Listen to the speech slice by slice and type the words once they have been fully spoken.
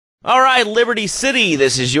All right, Liberty City,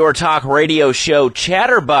 this is your talk radio show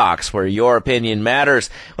Chatterbox, where your opinion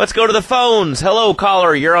matters. Let's go to the phones. Hello,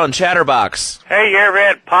 caller, you're on Chatterbox. Hey, you ever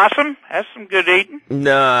had possum? That's some good eating.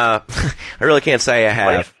 Nah, I really can't say I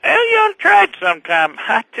have. Well, you ought to try it sometime.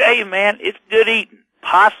 I tell you, man, it's good eating.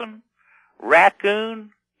 Possum,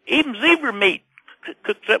 raccoon, even zebra meat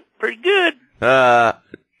cooks up pretty good.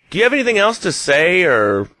 Do you have anything else to say,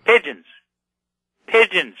 or? Pigeons.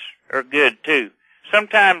 Pigeons are good, too.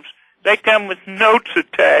 Sometimes they come with notes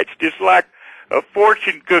attached, just like a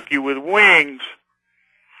fortune cookie with wings.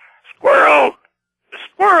 Squirrels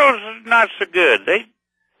is not so good. They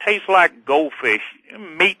taste like goldfish.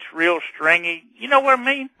 Meat's real stringy. You know what I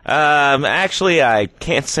mean? Actually, I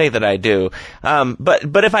can't say that I do.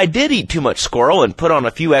 But if I did eat too much squirrel and put on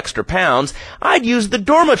a few extra pounds, I'd use the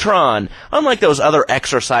Dormatron. Unlike those other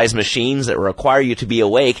exercise machines that require you to be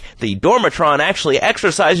awake, the Dormatron actually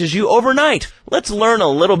exercises you overnight. Let's learn a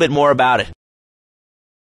little bit more about it.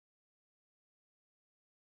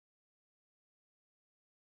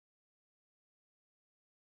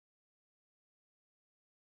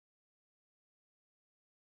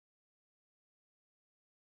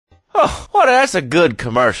 Oh, well, that's a good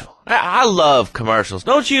commercial. I love commercials,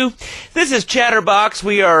 don't you? This is Chatterbox.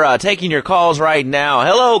 We are taking your calls right now.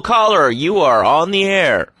 Hello, caller. You are on the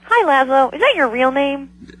air. Hi, Laszlo. Is that your real name?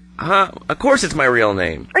 Of course it's my real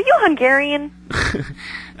name. Are you Hungarian?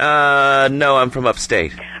 No, I'm from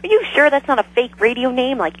upstate. Are you sure that's not a fake radio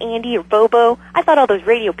name like Andy or Bobo? I thought all those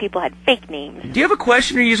radio people had fake names. Do you have a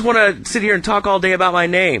question, or you just want to sit here and talk all day about my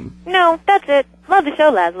name? No, that's it. Love the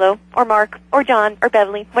show, Laszlo. Or Mark. Or John. Or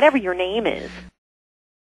Beverly. Whatever your name is.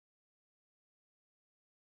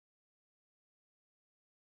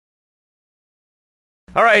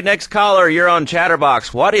 All right, next caller, you're on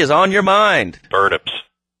Chatterbox. What is on your mind? Turnips,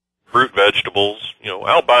 fruit vegetables,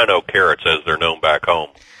 albino carrots as they're known back home.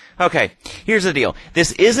 Okay, here's the deal.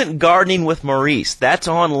 This isn't Gardening with Maurice. That's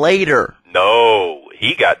on later. No,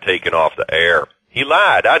 he got taken off the air. He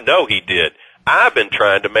lied. I know he did. I've been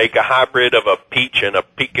trying to make a hybrid of a peach and a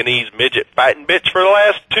Pekingese midget fighting bitch for the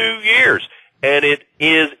last 2 years, and it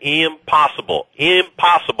is impossible.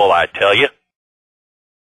 Impossible, I tell you.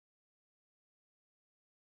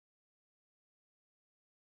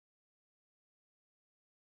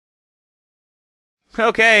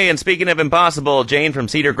 Okay, and speaking of impossible, Jane from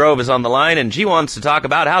Cedar Grove is on the line, and she wants to talk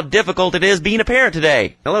about how difficult it is being a parent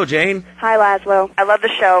today. Hello, Jane. Hi, Laszlo. I love the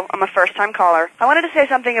show. I'm a first-time caller. I wanted to say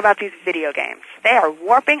something about these video games. They are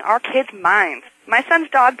warping our kids' minds. My son's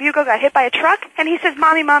dog, Bugo, got hit by a truck, and he says,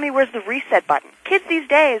 Mommy, Mommy, where's the reset button? Kids these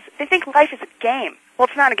days, they think life is a game. Well,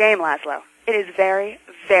 it's not a game, Laszlo. It is very,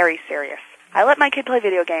 very serious. I let my kid play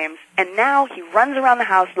video games, and now he runs around the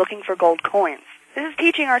house looking for gold coins. This is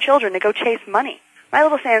teaching our children to go chase money. My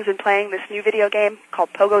little Sam's been playing this new video game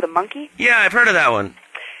called Pogo the Monkey. Yeah, I've heard of that one.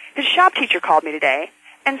 His shop teacher called me today,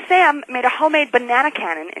 and Sam made a homemade banana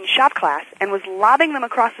cannon in shop class and was lobbing them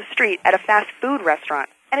across the street at a fast food restaurant.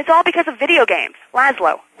 And it's all because of video games.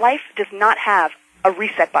 Laszlo, life does not have a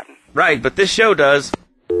reset button. Right, but this show does.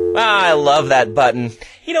 I love that button.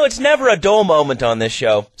 It's never a dull moment on this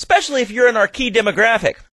show, especially if you're in our key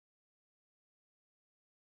demographic.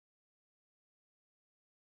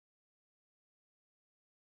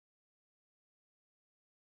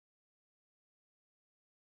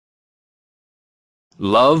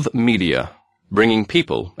 Love Media, bringing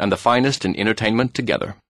people and the finest in entertainment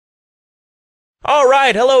together. All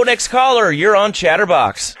right, hello, next caller. You're on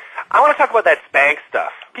Chatterbox. I want to talk about that spank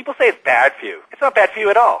stuff. People say it's bad for you. It's not bad for you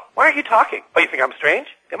at all. Why aren't you talking? Oh, you think I'm strange?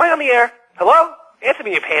 Am I on the air? Hello? Answer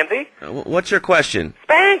me, you pansy. What's your question?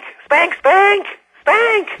 Spank! Spank! Spank!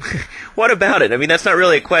 Spank! What about it? I mean, that's not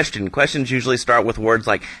really a question. Questions usually start with words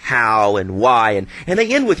like how and why, and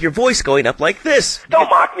they end with your voice going up like this. Don't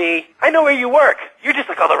mock me. I know where you work. You're just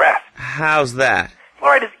like all the rest. How's that?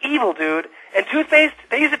 Fluoride is evil, dude. And toothpaste,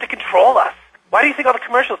 they use it to control us. Why do you think all the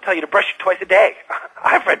commercials tell you to brush it twice a day?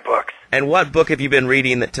 I've read books. And what book have you been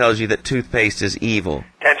reading that tells you that toothpaste is evil?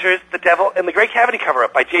 Dentures, the Devil, and the Great Cavity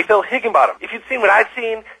Cover-Up by J. Phil Higginbottom. If you'd seen what I've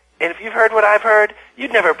seen, and if you've heard what I've heard,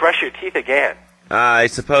 you'd never brush your teeth again. I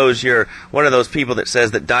suppose you're one of those people that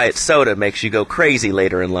says that diet soda makes you go crazy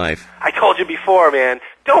later in life. I told you before, man.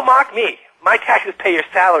 Don't mock me. My taxes pay your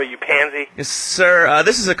salary, you pansy. Yes, sir,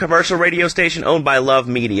 this is a commercial radio station owned by Love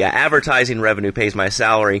Media. Advertising revenue pays my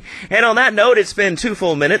salary. And on that note, it's been 2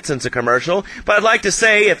 full minutes since a commercial. But I'd like to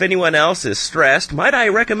say, if anyone else is stressed, might I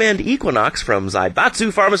recommend Equinox from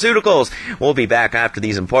Zaibatsu Pharmaceuticals. We'll be back after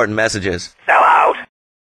these important messages. Sell out.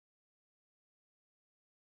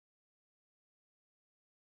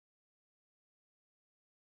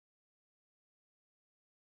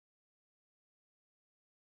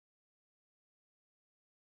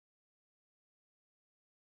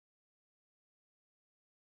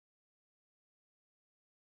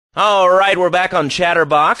 All right, we're back on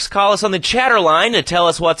Chatterbox. Call us on the chatter line to tell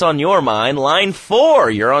us what's on your mind. Line 4,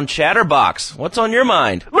 you're on Chatterbox. What's on your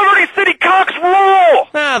mind? Liberty City Cocks rule!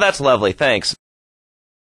 Ah, that's lovely, thanks.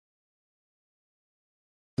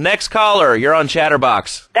 Next caller, you're on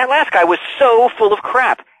Chatterbox. That last guy was so full of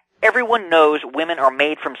crap. Everyone knows women are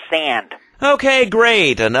made from sand. Okay,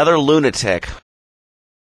 great. Another lunatic.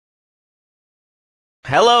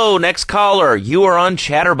 Hello, next caller. You are on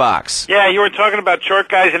Chatterbox. Yeah, you were talking about short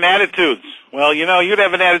guys and attitudes. Well, you know, you'd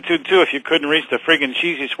have an attitude, too, if you couldn't reach the friggin'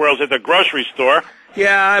 cheesy swirls at the grocery store.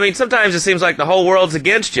 Yeah, I mean, sometimes it seems like the whole world's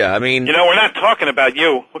against you. I mean... You know, we're not talking about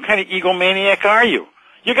you. What kind of egomaniac are you?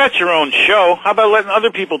 You got your own show. How about letting other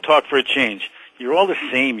people talk for a change? You're all the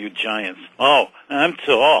same, you giants. Oh, I'm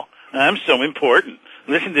tall. I'm so important.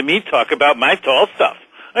 Listen to me talk about my tall stuff.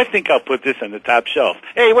 I think I'll put this on the top shelf.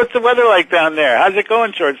 Hey, what's the weather like down there? How's it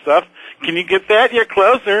going, short stuff? Can you get that? You're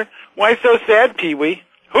closer. Why so sad, Pee-wee?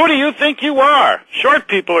 Who do you think you are? Short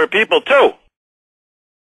people are people, too.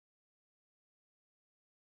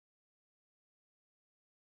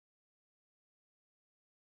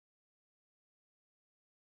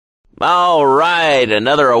 All right,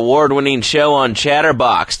 another award-winning show on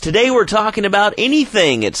Chatterbox. Today we're talking about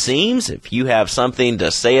anything, it seems. If you have something to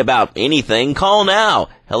say about anything, call now.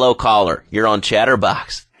 Hello, caller. You're on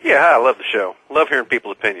Chatterbox. Yeah, hi, I love the show. Love hearing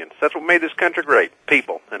people's opinions. That's what made this country great.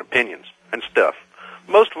 People and opinions and stuff.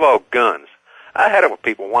 Most of all, guns. I had it with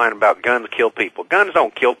people whining about guns kill people. Guns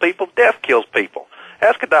don't kill people. Death kills people.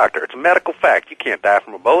 Ask a doctor. It's a medical fact. You can't die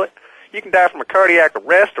from a bullet. You can die from a cardiac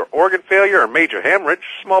arrest or organ failure or major hemorrhage.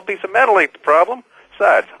 A small piece of metal ain't the problem.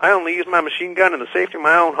 Besides, I only use my machine gun in the safety of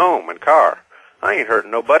my own home and car. I ain't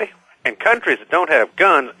hurting nobody. And countries that don't have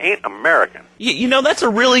guns ain't American. You know, that's a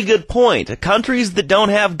really good point. Countries that don't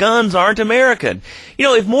have guns aren't American. You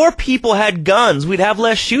know, if more people had guns, we'd have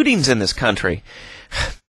less shootings in this country.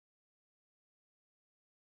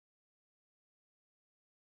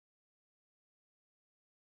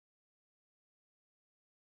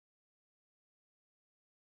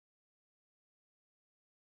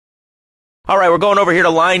 All right, we're going over here to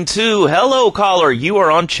line 2. Hello, caller. You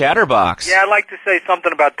are on Chatterbox. Yeah, I'd like to say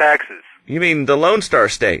something about taxes. You mean the Lone Star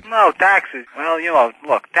State? No, taxes. Well, you know,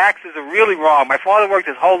 look, taxes are really wrong. My father worked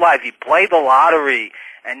his whole life. He played the lottery.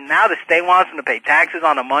 And now the state wants him to pay taxes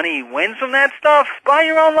on the money he wins from that stuff? Buy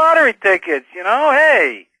your own lottery tickets, you know?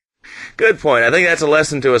 Hey. Good point. I think that's a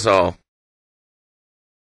lesson to us all.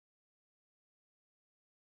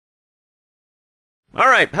 All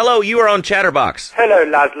right. Hello, you are on Chatterbox. Hello,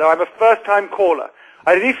 Laszlo. I'm a first-time caller.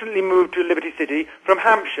 I recently moved to Liberty City from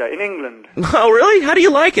Hampshire in England. Oh, really? How do you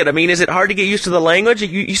like it? I mean, is it hard to get used to the language?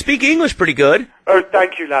 You speak English pretty good. Oh,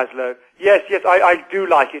 thank you, Laszlo. Yes, I do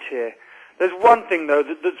like it here. There's one thing, though,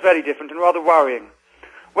 that's very different and rather worrying.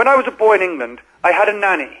 When I was a boy in England, I had a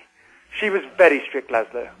nanny. She was very strict,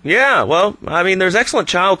 Laszlo. Yeah, well, I mean, there's excellent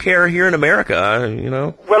child care here in America, you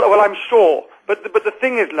know. Well, I'm sure. But the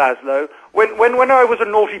thing is, Laszlo, when I was a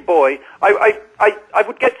naughty boy, I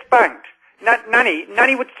would get spanked.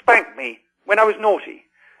 Nanny would spank me when I was naughty.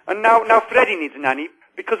 And now Freddie needs a nanny,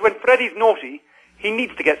 because when Freddie's naughty, he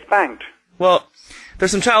needs to get spanked. Well,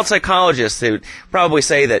 there's some child psychologists who probably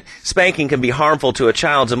say that spanking can be harmful to a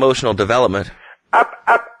child's emotional development.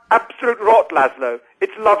 Absolute rot, Laszlo.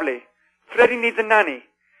 It's lovely. Freddie needs a nanny.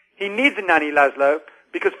 He needs a nanny, Laszlo,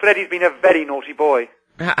 because Freddie's been a very naughty boy.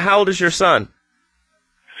 How old is your son?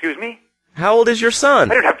 Excuse me? How old is your son?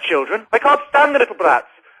 I don't have children. I can't stand the little brats.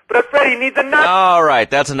 But Freddie needs a nanny. All right,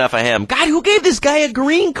 that's enough of him. God, who gave this guy a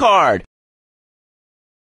green card?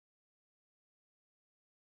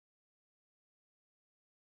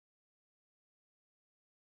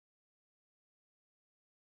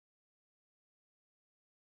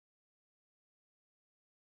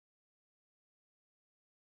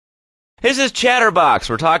 This is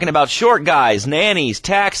Chatterbox. We're talking about short guys, nannies,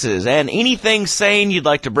 taxes, and anything sane you'd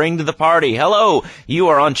like to bring to the party. Hello, you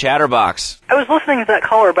are on Chatterbox. I was listening to that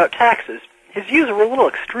caller about taxes. His views were a little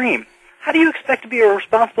extreme. How do you expect to be a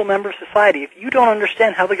responsible member of society if you don't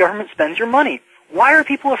understand how the government spends your money? Why are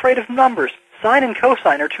people afraid of numbers? Sine and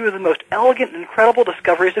cosine are two of the most elegant and incredible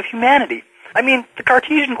discoveries of humanity. I mean, the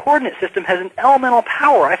Cartesian coordinate system has an elemental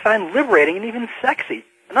power I find liberating and even sexy.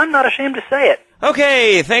 And I'm not ashamed to say it.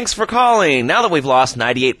 Okay, thanks for calling. Now that we've lost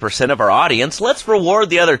 98% of our audience, let's reward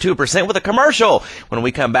the other 2% with a commercial. When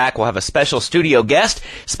we come back, we'll have a special studio guest.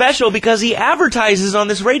 Special because he advertises on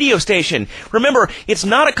this radio station. Remember, it's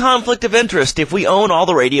not a conflict of interest if we own all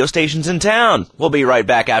the radio stations in town. We'll be right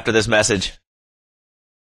back after this message.